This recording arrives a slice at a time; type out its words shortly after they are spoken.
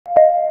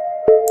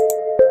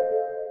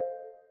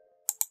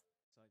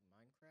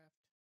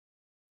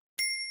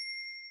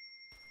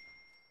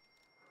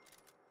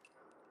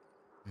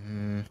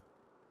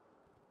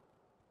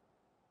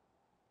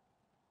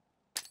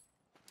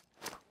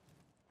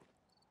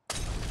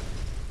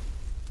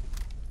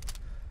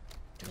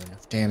Do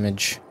enough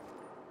damage.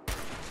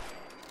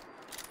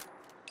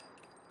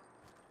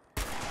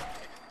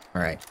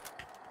 Alright.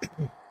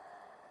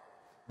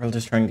 World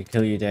is trying to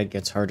kill you, Dad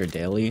gets harder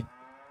daily.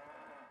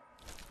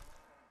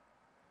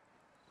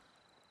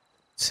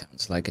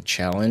 Sounds like a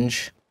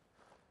challenge.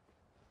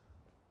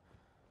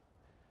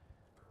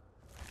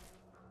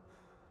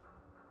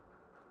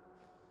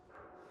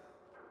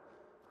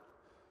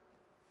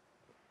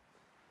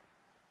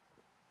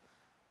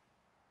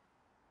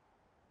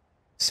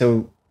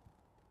 So,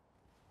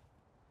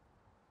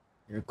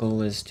 your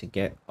goal is to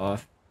get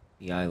off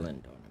the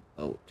island on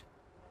a boat.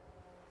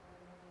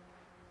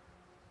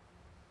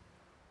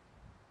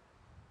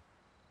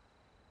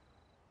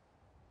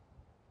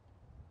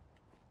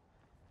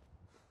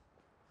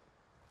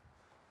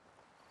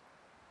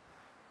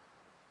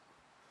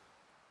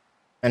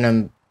 And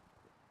I'm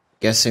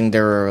guessing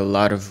there are a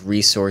lot of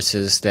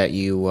resources that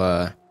you,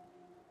 Oh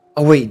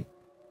wait,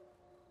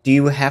 do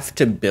you have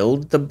to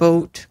build the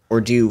boat,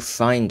 or do you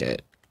find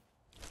it?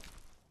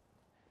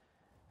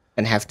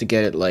 And have to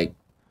get it, like,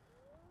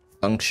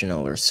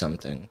 functional or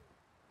something?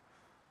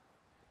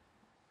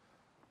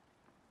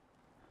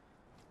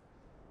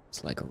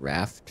 It's like a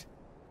raft.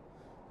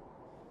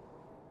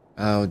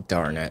 Oh,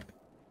 darn it.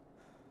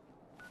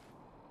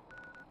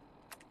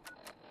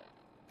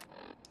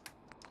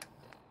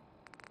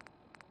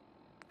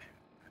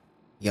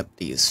 Yep,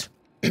 these.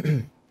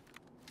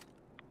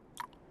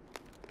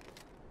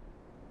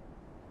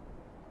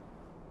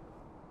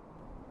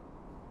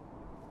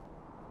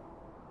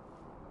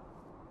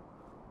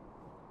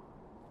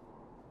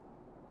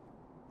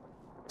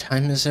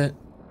 Time is it?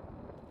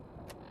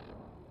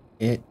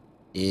 It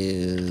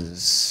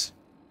is...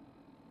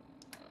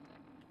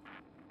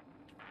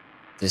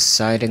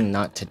 deciding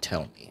not to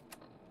tell me.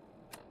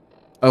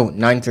 Oh,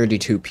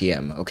 9:32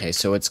 p.m. Okay,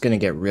 so it's gonna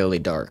get really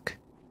dark.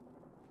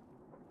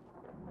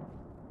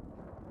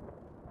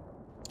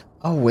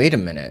 Oh, wait a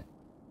minute.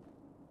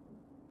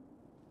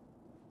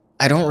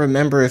 I don't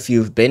remember if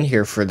you've been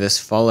here for this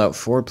Fallout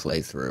 4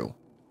 playthrough.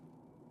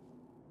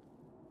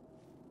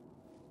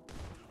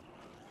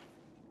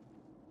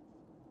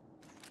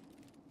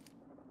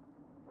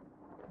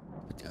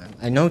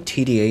 I know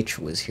TDH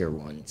was here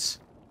once.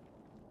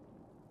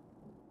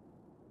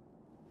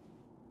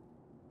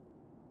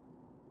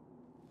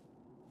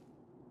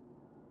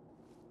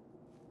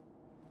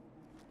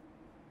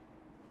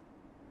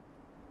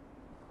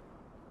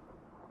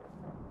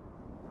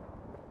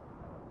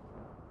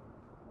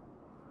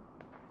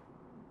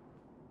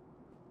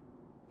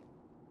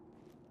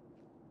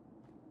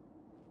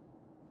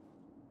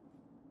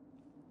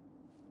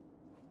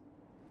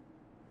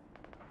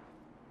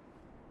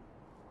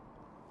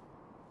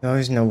 You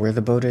always know where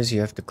the boat is, you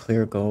have to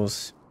clear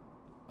goals.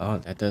 Oh,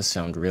 that does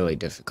sound really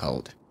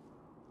difficult.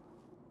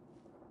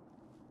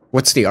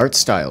 What's the art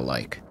style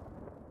like?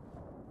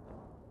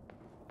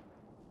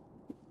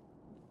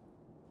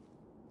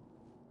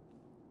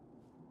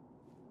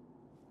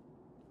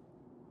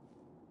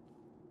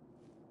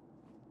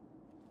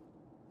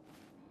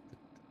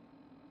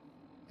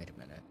 Wait a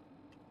minute.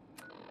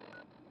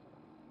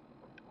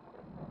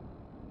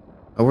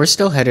 Oh, we're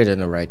still headed in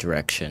the right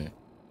direction.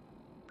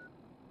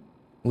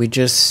 We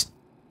just...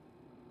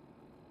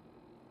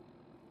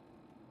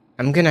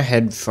 I'm gonna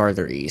head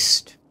farther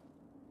east.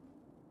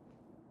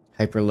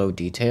 Hyper low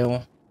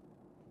detail.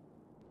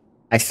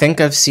 I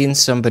think I've seen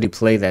somebody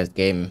play that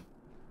game.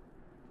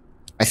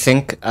 I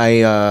think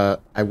I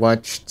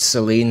watched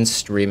Celine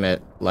stream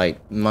it,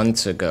 like,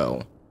 months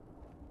ago.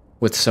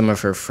 With some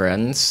of her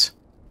friends.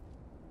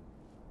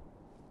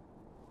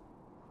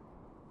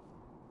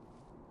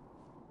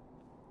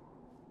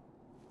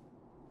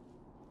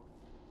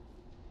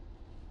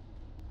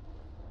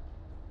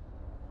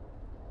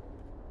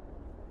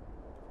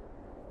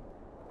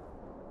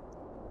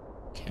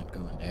 Can't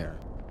go in there.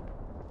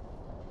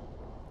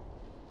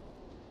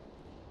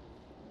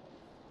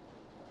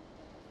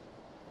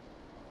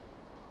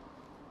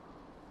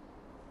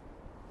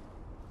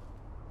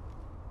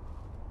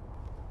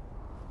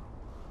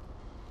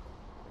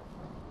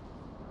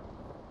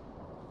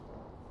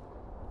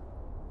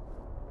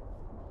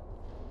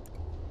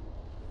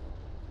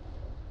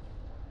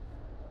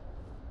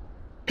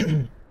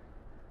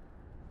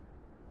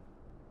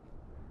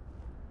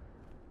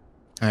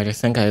 Alright, I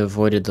think I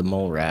avoided the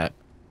mole rat.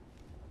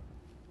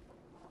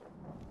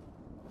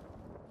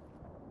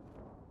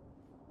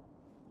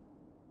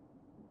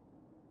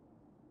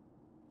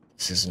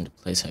 This isn't a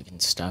place I can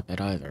stop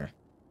at either.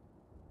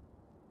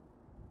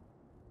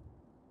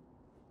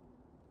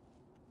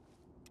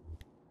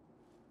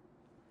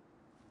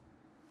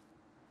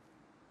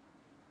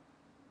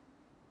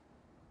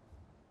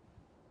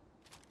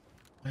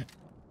 What?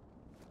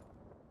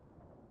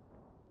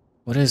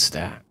 What is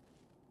that?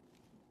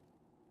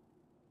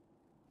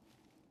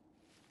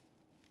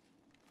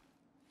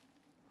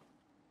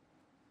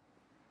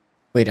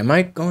 Wait, am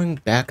I going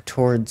back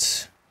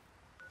towards...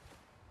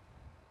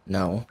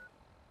 No.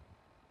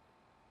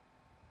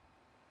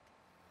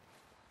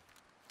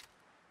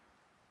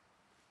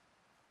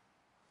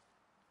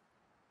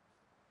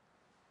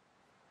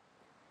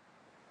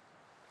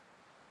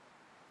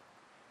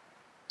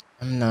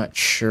 I'm not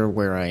sure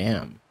where I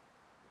am.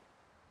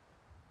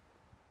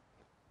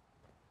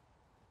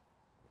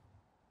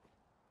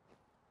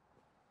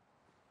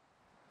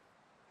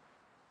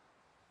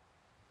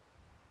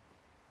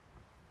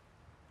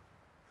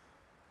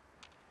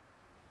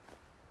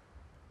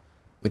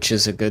 Which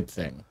is a good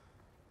thing.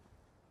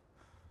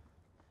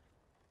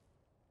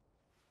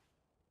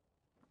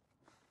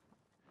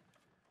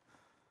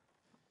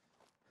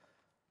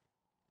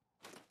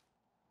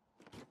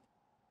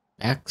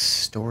 Back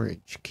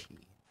storage key.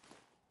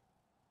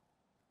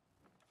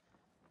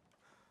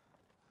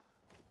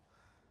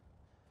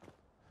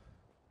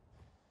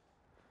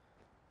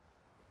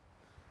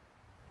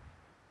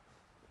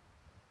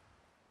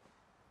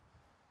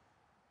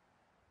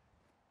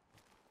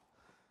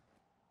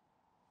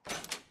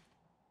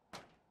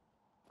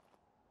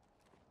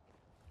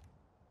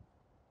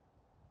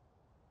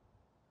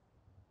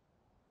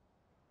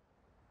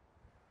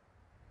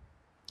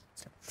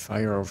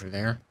 Fire over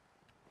there.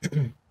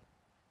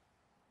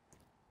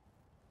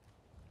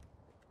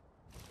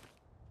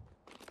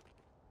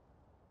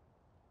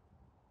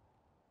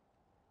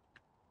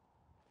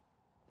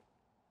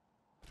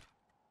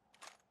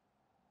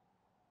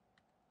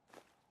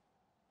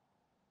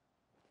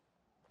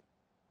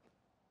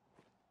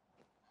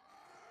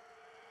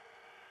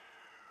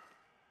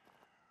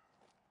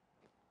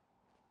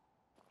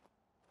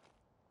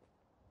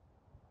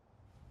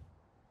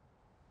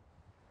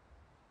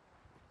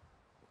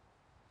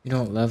 You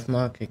don't love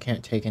Muck? I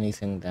can't take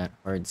anything that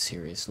hard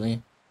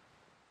seriously.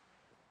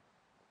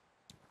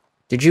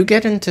 Did you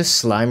get into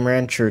Slime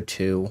Rancher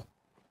 2?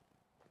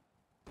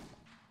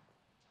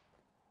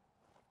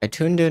 I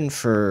tuned in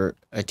for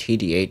a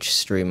TDH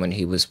stream when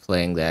he was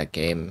playing that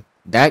game.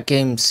 That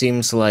game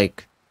seems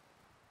like...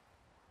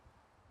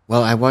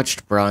 Well, I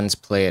watched Bronze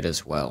play it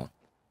as well.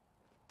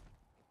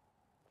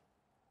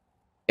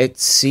 It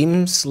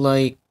seems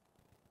like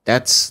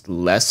that's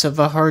less of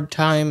a hard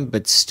time,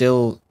 but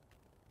still...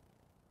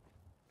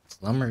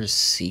 Plumber's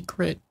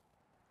Secret?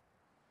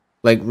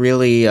 Like,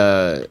 really,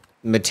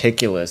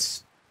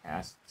 meticulous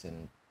tasks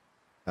and,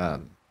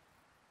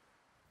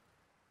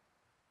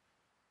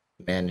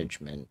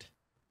 management.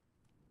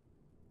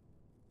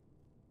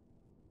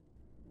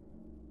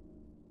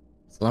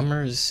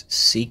 Plumber's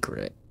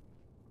Secret.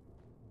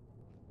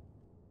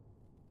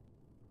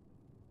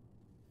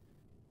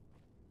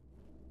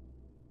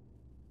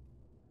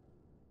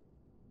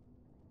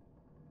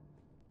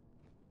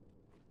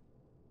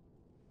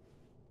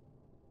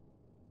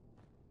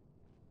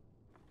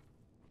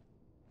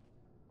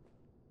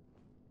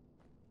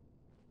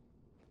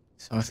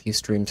 So a few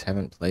streams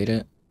haven't played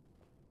it.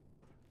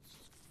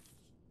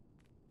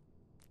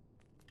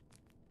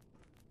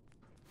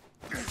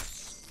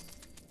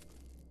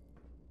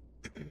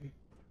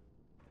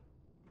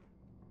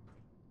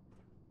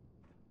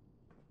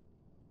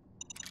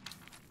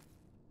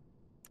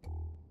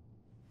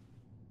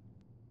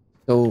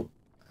 So,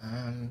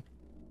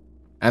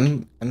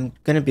 I'm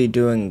gonna be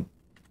doing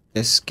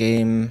this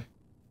game.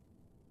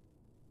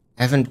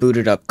 I haven't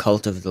booted up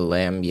Cult of the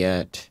Lamb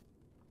yet.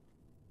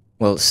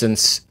 Well,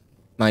 since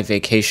my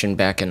vacation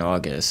back in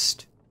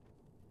August.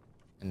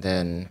 And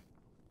then...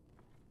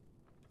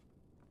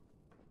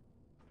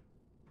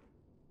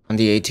 on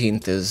the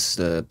 18th is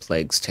the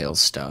Plague's Tale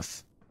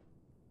stuff.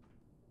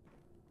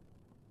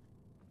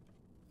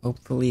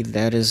 Hopefully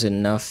that is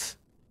enough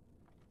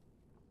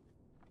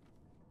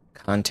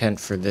content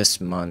for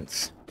this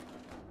month.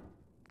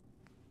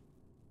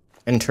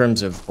 In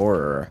terms of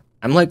horror.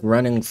 I'm like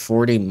running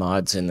 40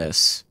 mods in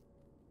this.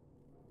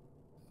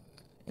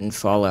 In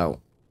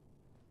Fallout.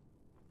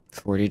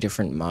 40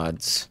 different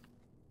mods.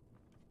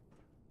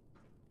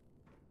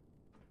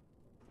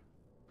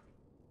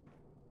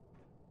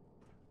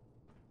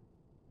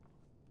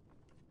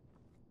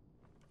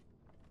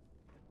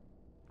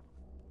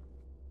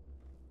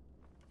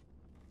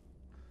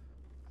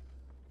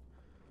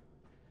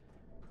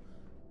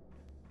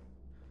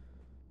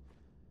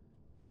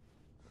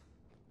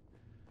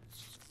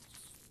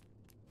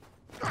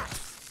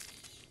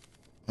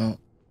 Well,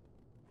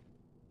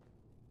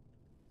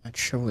 not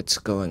sure what's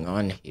going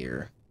on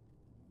here.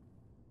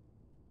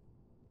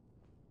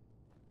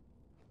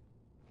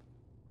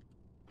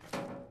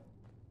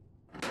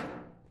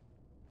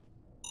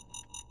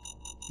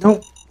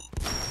 Nope.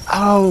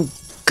 Oh,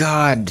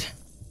 God.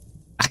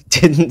 I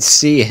didn't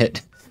see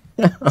it.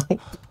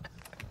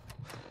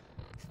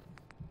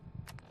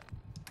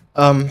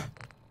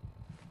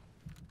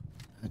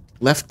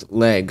 Left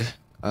leg.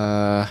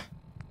 My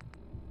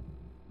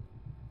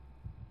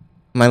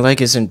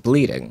leg isn't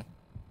bleeding.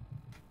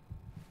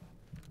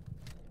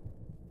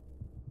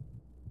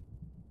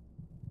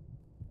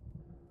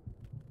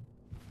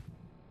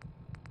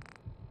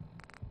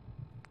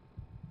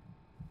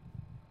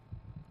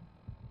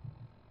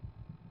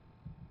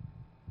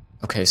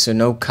 Okay, so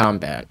no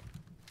combat.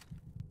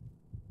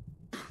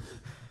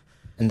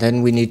 And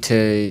then we need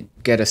to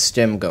get a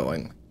stim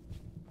going.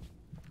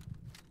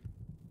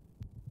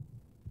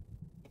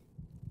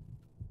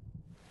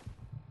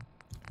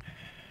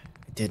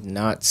 I did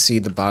not see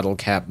the bottle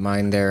cap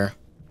mine there.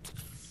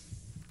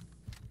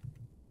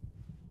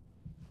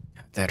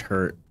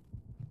 hurt.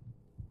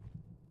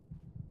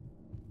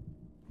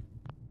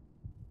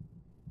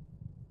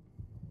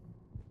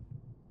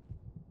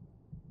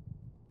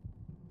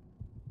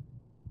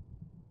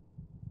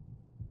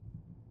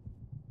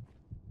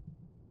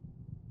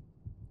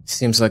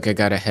 Seems like I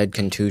got a head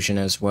contusion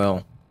as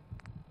well.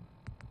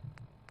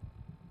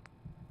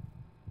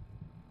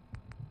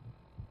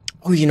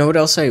 Oh, you know what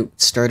else I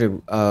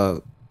started,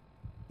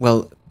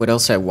 well, what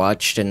else I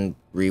watched and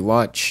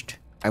rewatched?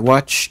 I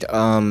watched,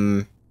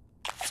 well,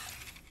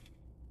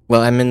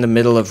 I'm in the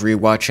middle of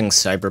rewatching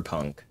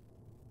Cyberpunk.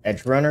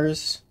 Edge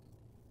Runners?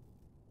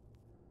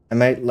 I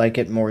might like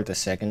it more the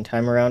second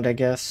time around, I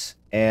guess.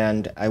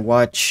 And I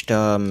watched,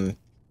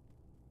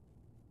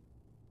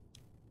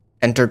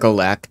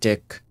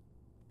 Intergalactic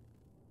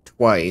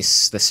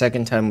twice. The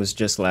second time was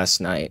just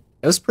last night.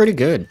 It was pretty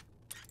good.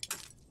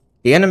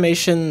 The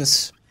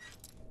animation's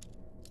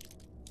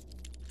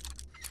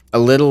a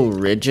little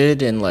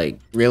rigid and, like,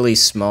 really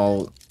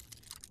small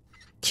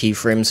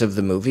keyframes of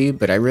the movie,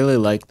 but I really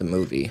like the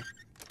movie.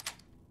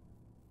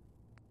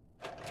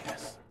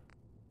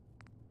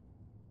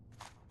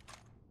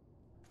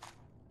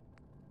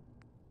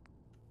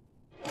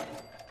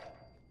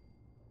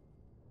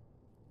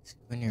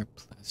 Souvenir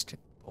plastic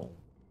bowl.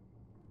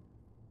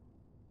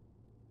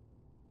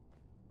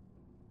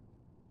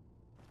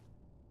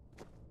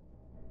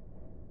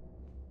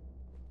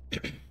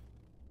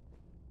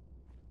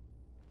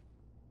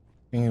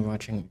 You're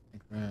watching.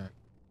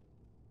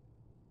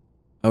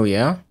 Oh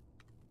yeah?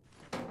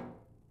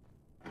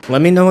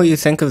 Let me know what you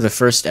think of the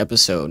first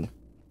episode.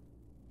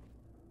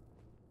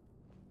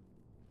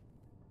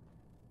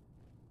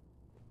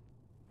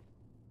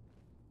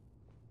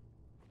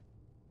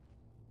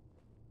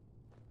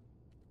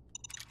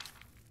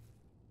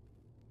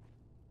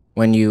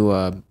 When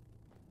you,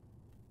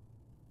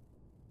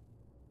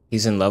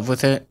 he's in love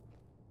with it?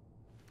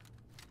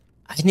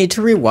 I need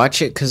to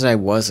rewatch it because I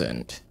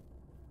wasn't.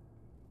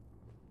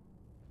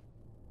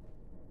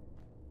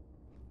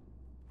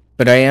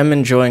 But I am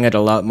enjoying it a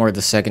lot more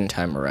the second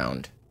time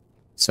around.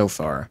 So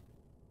far.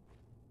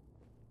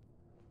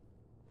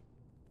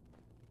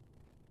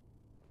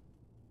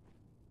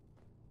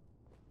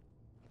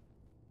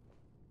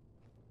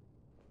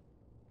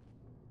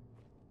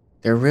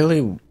 There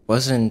really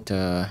wasn't,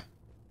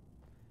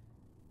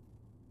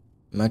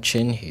 much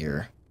in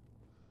here.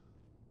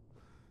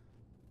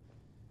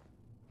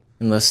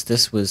 Unless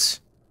this was...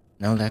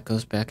 No, that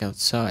goes back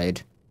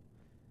outside.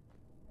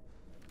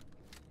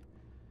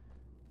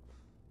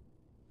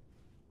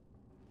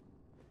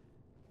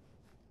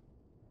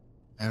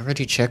 I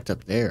already checked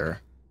up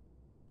there.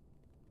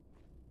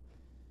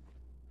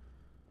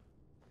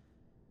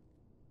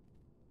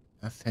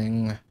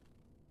 Nothing.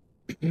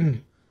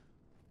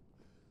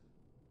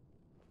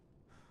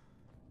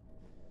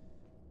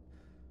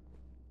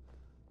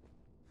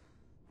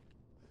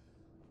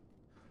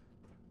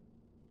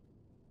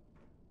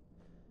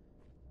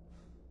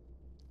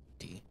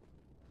 D.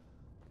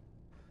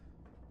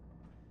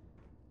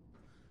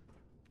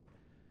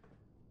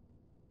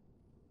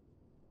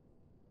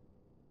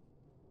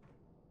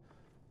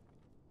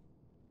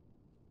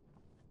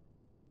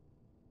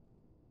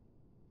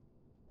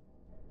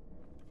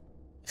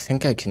 I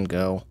think I can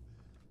go.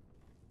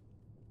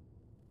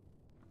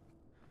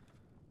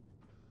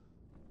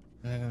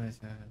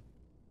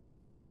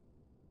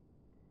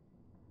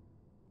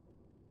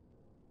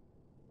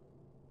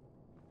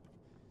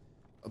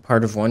 What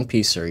part of One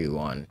Piece are you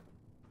on?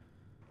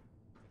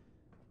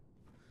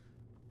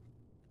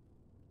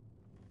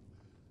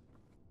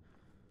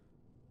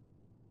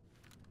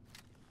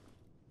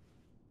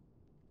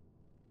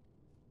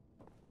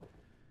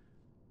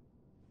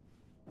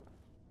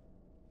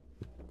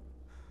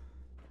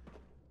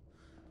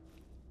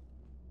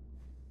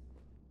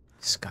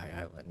 Sky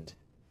Island.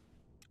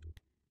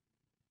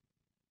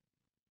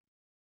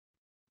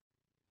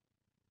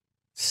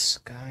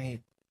 Sky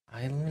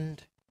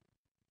Island?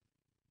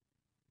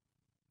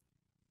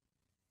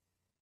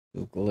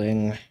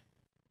 Googling.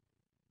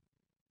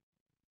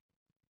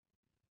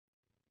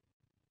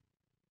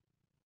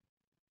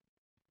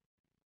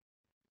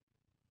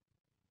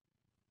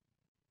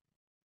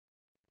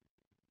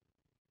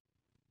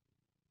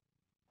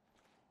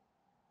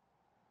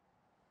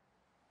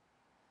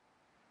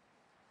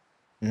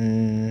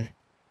 Hmm.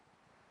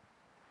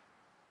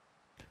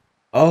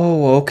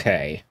 Oh,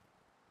 okay.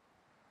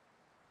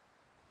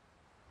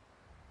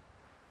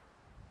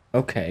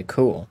 Okay,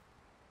 cool.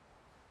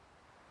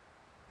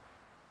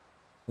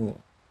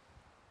 Cool.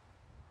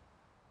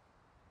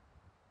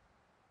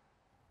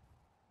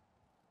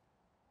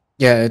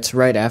 Yeah, it's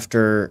right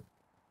after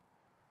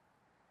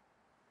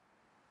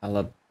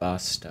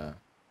Alabasta.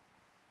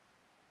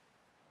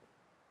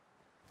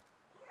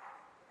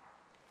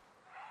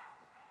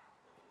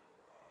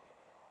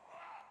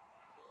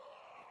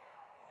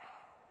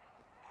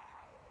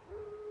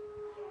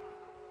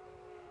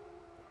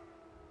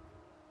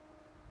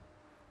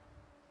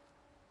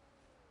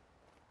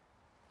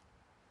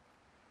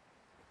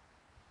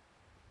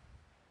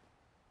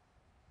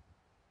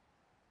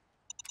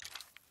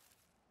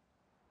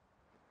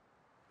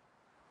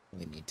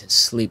 We need to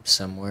sleep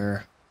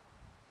somewhere.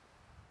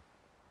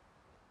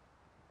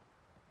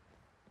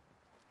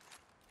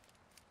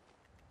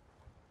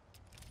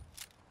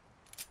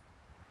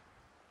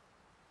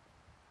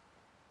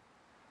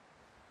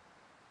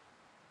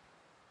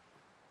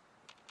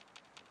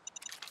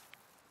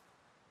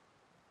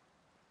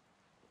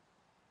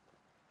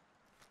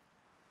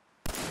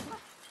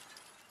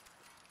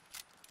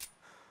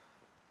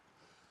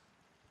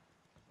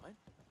 What?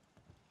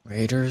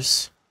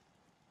 Raiders?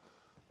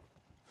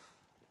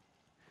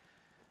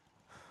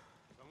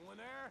 Someone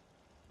there?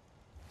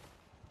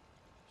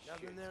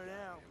 Nothing there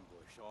now.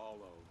 Ambush all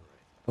over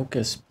it.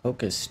 Hocus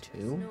Pocus Just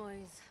 2?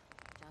 noise.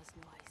 Just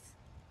noise.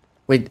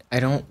 Wait, I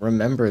don't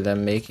remember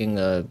them making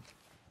a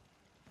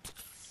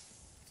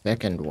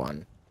second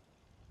one.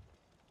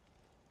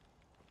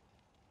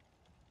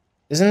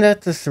 Isn't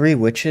that the Three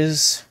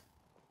Witches?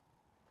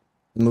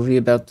 The movie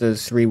about the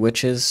Three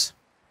Witches?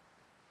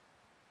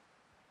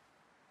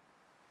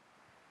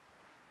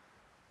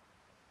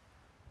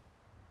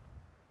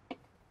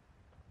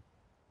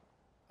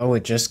 Oh,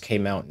 it just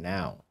came out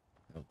now.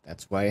 Oh,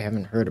 that's why I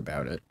haven't heard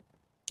about it.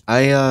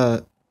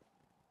 I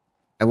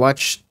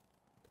watched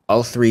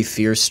all three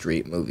Fear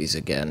Street movies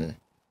again.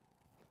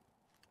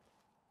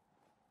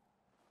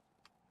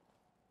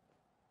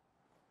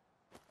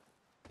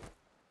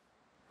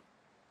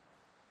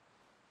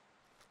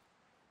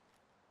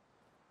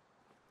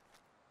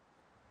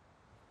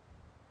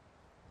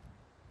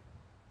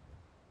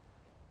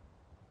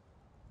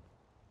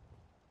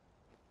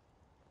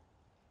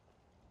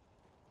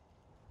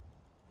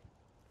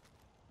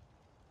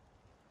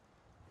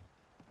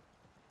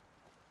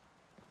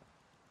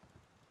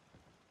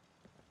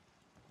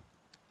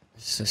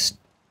 Where's this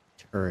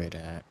turret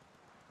at?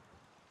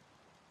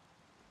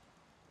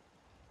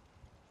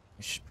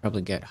 I should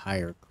probably get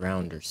higher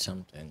ground or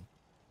something.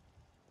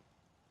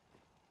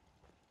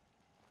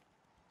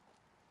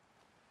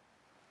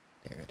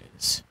 There it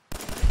is.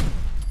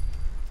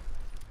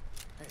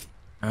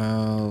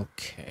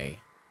 Okay.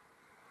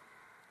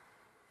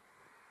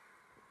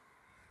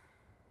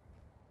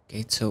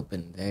 Gates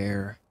open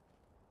there.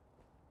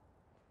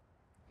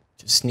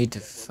 Just need to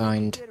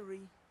find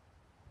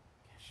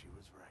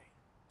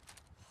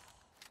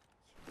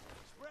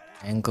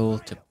angle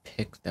to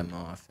pick them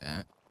off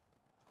at.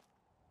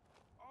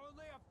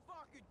 Only a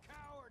fucking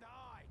coward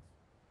hides.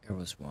 There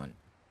was one.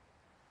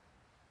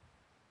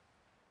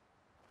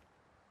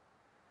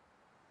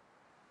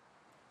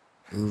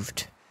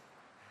 Moved.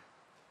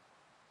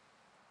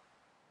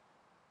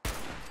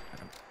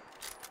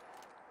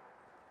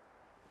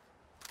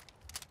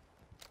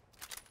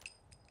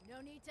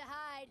 No need to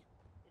hide.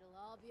 It'll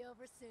all be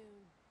over soon.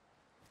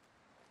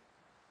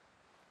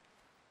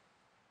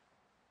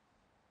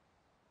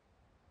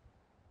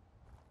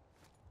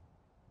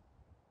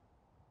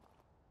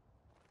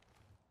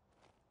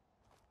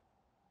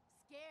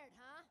 Scared,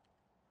 huh?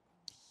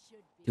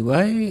 Should be. Do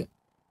I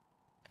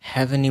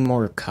have any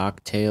more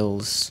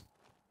cocktails?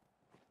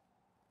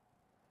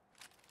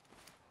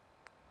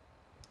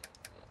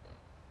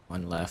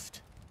 One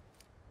left.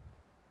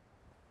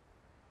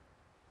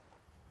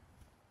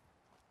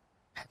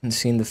 Hadn't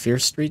seen the Fear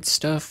Street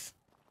stuff.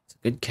 It's a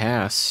good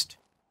cast.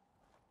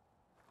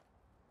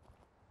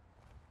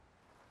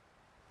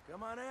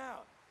 Come on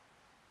out.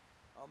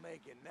 I'll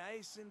make it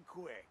nice and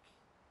quick.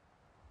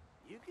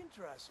 You can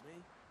trust me.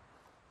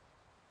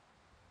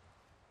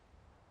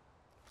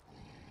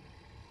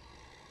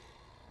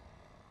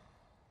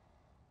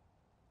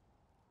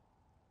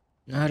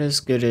 Not as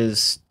good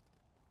as...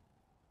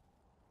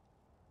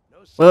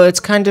 No Well, it's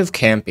kind of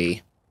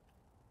campy.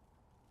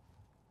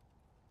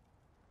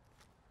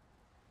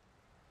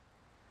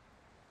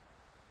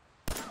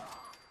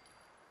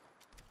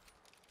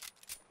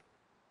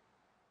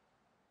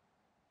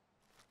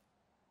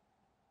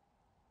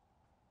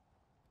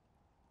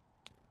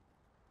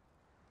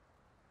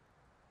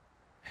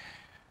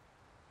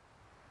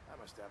 I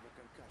must have a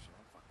concussion.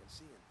 I'm fucking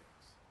seeing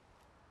things.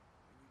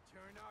 When you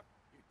turn up,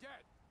 you're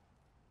dead.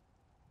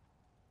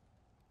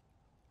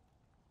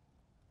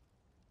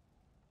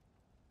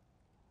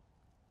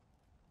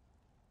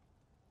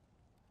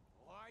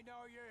 Oh, I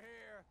know you're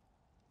here.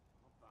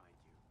 I'll find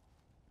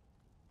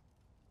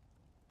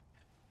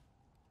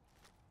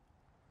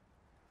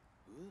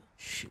you.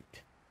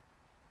 Shoot.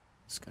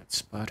 Just got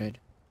spotted.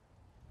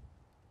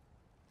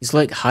 He's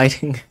like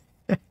hiding...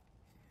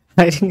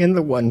 hiding in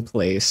the one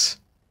place.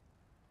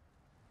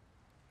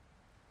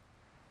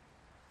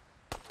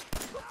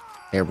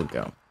 There we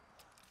go.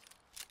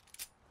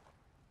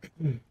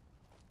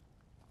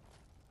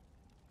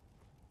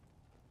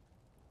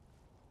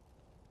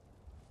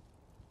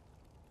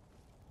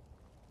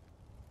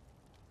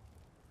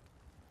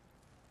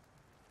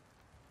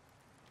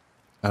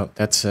 Oh,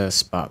 that's a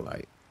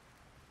spotlight.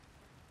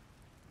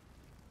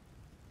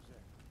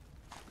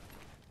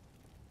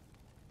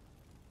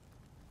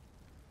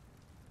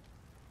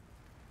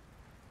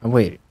 Oh,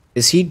 wait.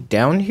 Is he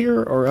down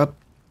here or up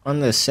on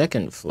the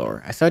second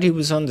floor? I thought he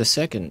was on the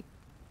second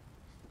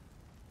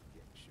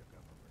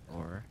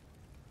floor.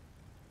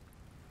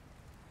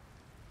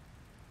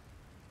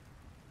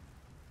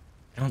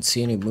 don't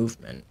see any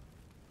movement.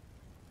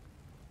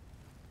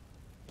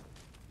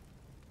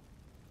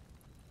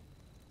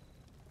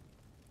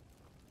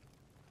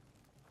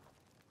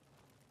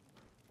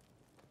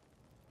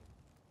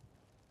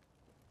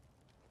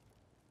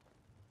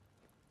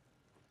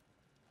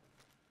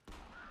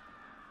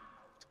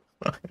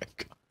 Oh my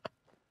God.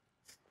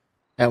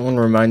 That one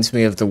reminds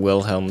me of the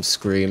Wilhelm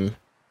scream.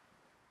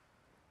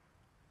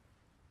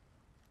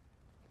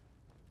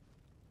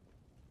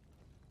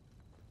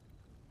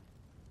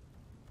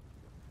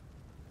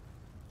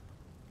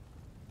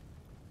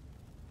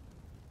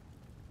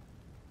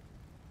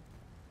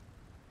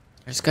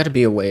 There's got to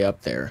be a way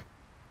up there.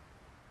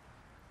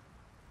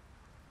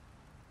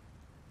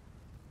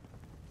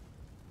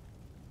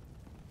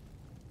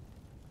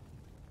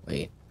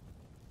 Wait.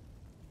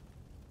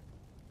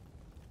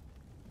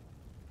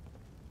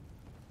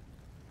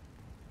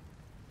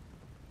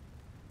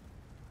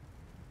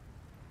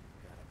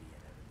 Gotta be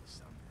ahead of this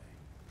someday.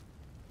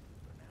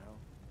 For now,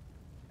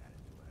 gotta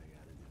do what I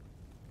gotta do.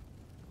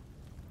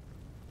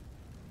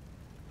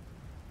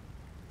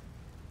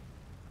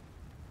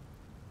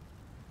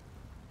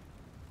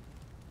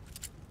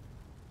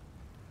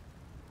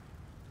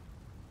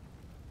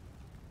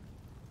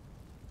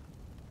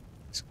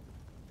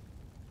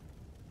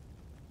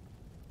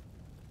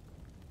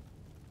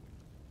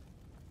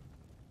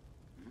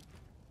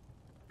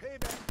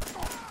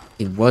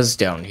 He was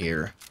down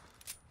here.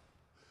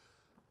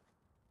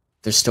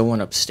 There's still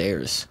one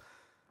upstairs.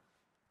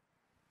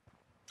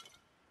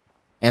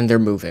 And they're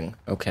moving.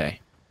 Okay.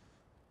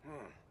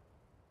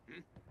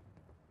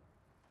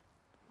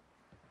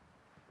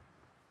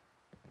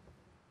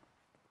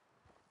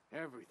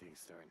 Everything's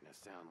starting to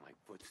sound like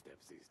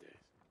footsteps these days.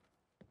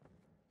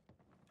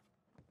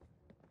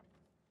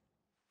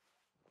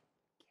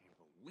 Can't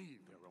believe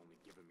they're only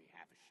giving me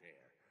half a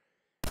share.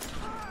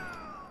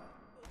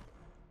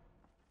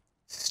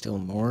 Still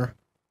more.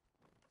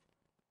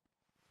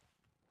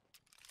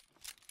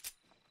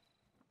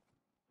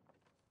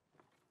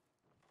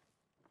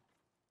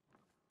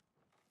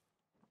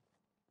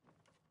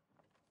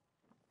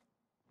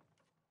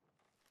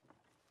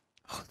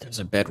 Oh, there's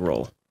a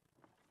bedroll.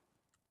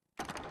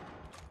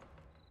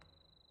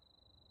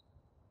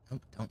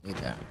 Nope, don't need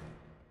that.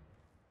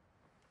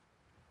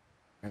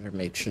 Rather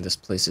make sure this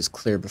place is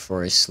clear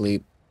before I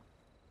sleep.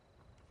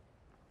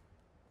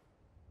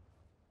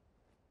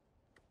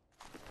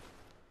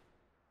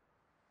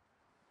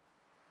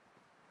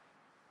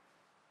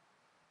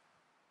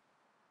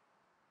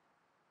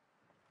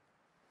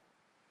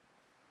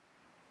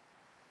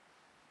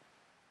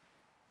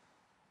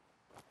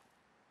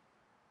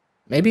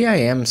 Maybe I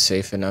am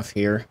safe enough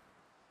here.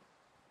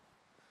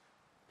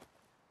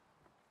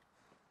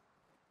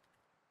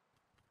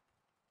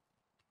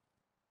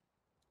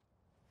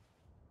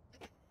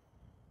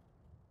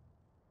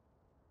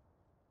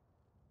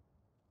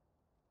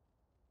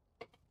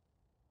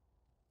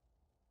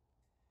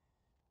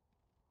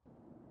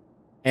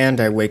 And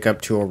I wake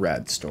up to a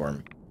rad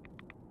storm.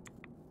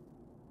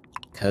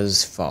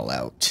 'Cause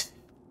Fallout.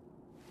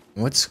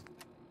 What's...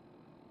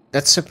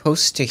 That's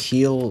supposed to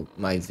heal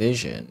my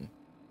vision.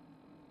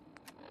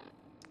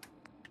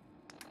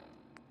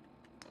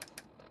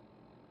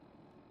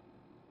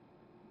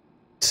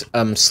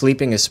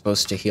 Sleeping is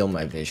supposed to heal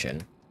my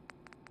vision.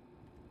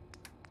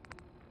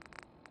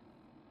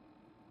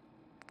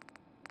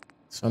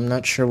 So I'm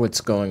not sure what's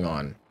going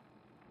on.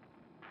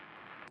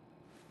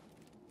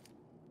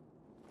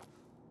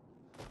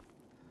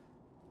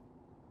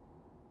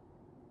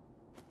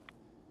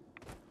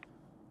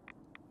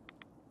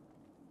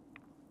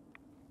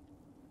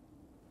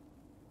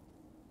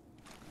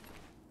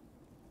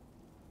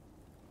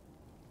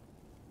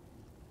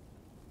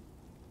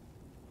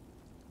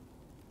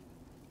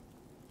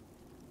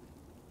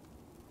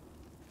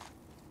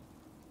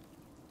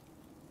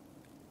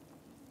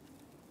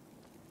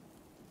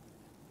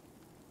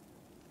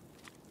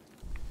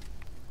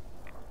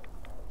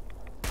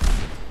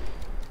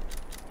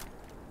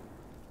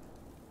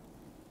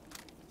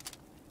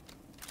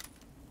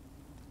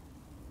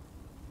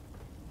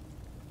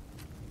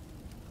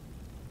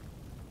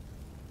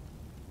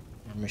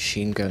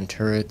 Machine gun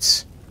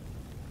turrets.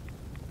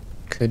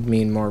 Could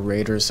mean more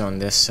raiders on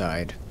this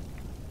side.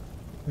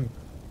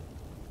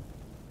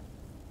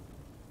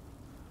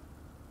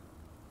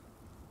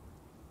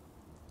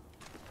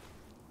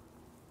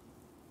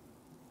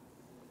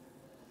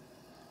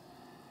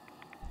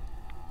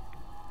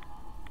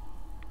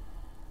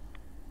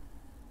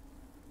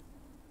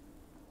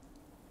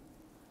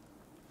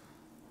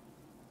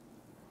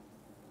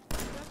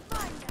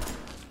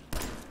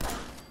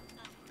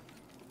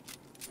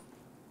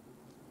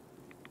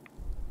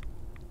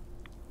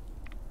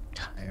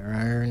 Tire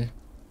iron.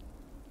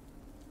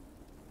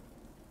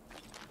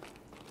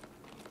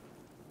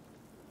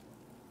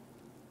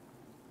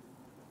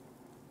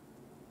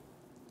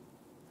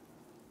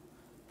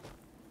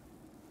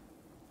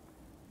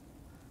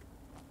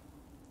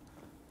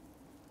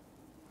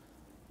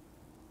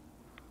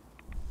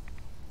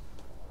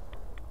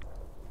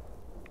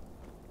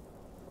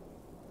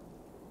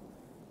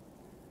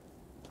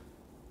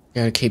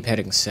 Gotta keep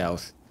heading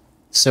south.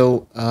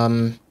 So,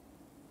 I'm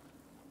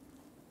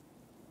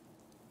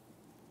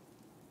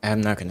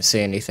not gonna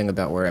say anything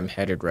about where I'm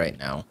headed right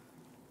now.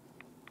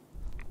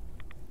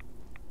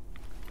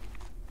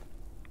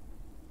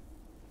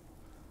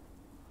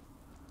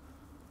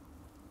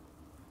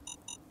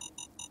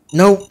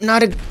 No,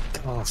 not a...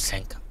 Oh,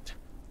 thank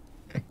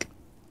God.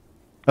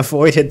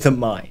 Avoided the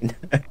mine.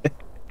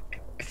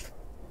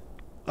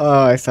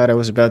 Oh, I thought I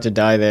was about to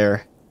die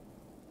there.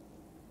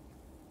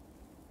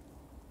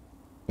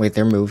 Wait,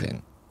 they're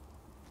moving.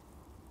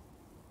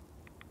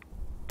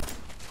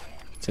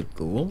 It's a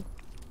ghoul?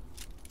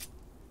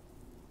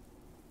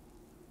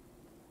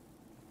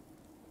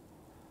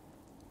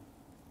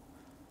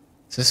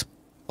 Does this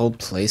whole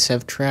place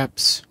have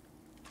traps?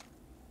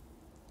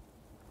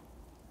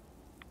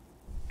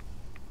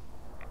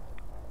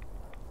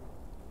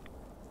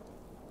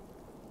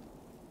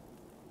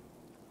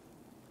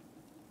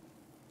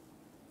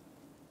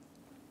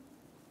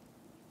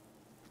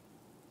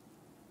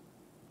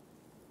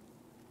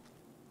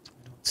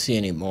 I don't see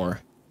any more.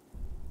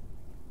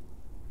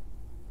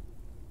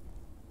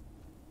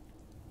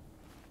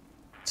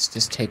 Let's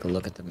just take a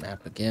look at the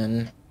map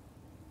again.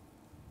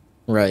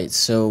 Right,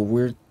 so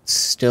we're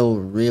still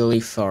really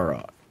far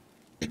off.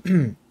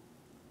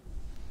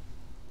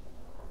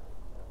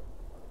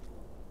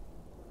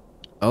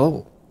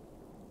 Oh.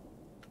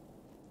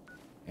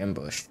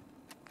 Ambush.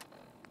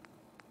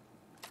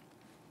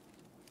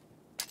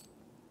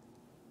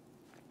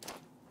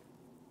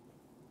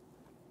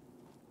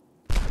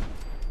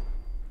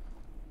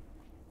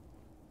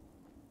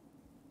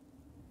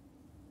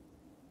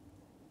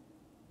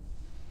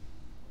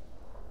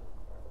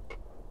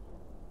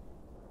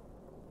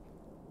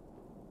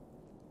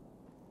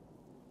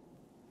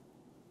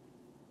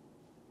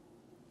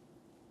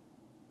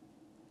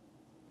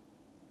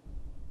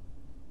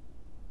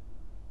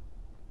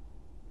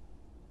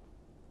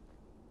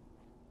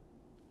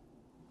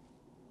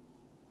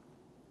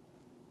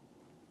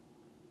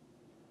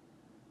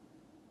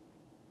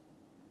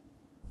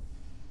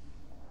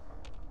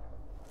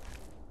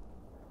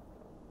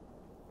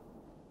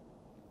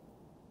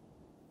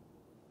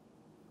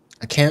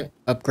 I can't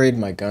upgrade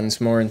my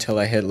guns more until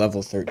I hit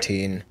level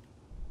 13.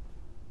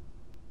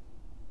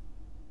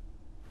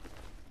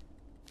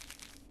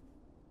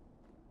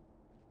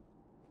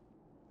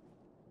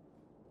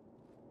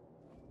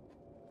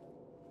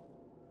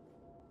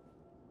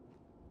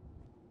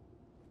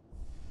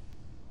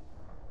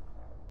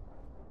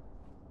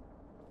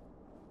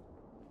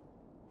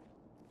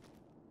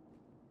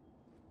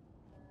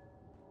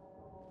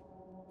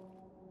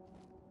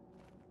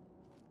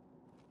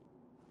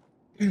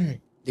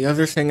 The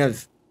other thing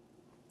I've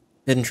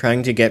been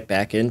trying to get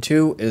back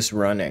into is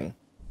running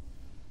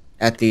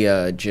at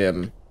the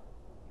gym.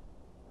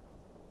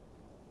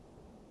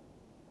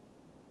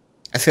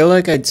 I feel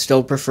like I'd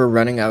still prefer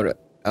running out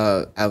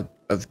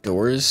of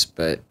doors,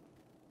 but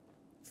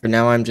for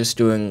now I'm just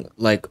doing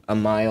like a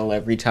mile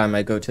every time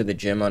I go to the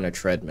gym on a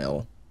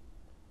treadmill.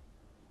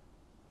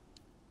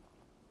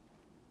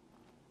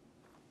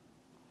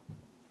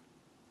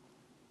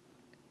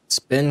 It's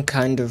been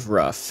kind of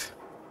rough.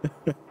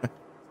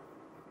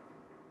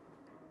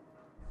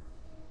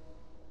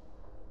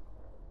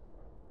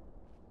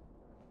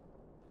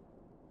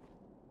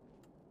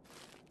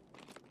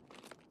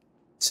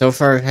 So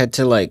far I've had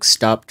to like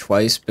stop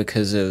twice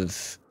because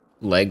of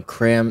leg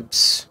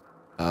cramps.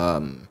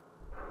 Um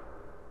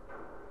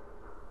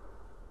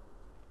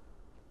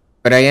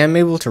but I am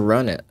able to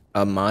run it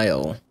a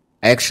mile.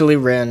 I actually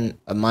ran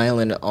a mile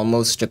in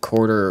almost a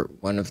quarter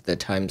one of the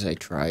times I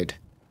tried.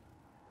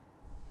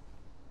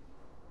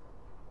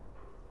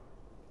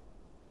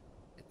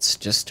 It's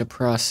just a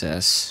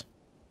process.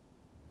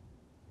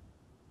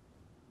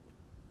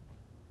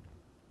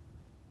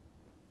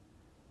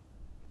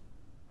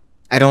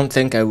 I don't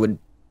think I would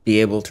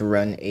be able to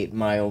run 8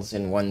 miles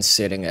in one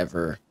sitting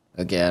ever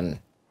again,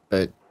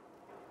 but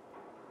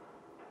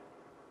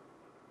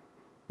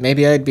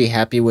maybe I'd be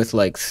happy with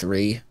like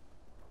 3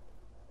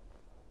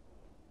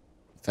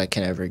 if I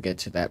can ever get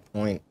to that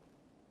point.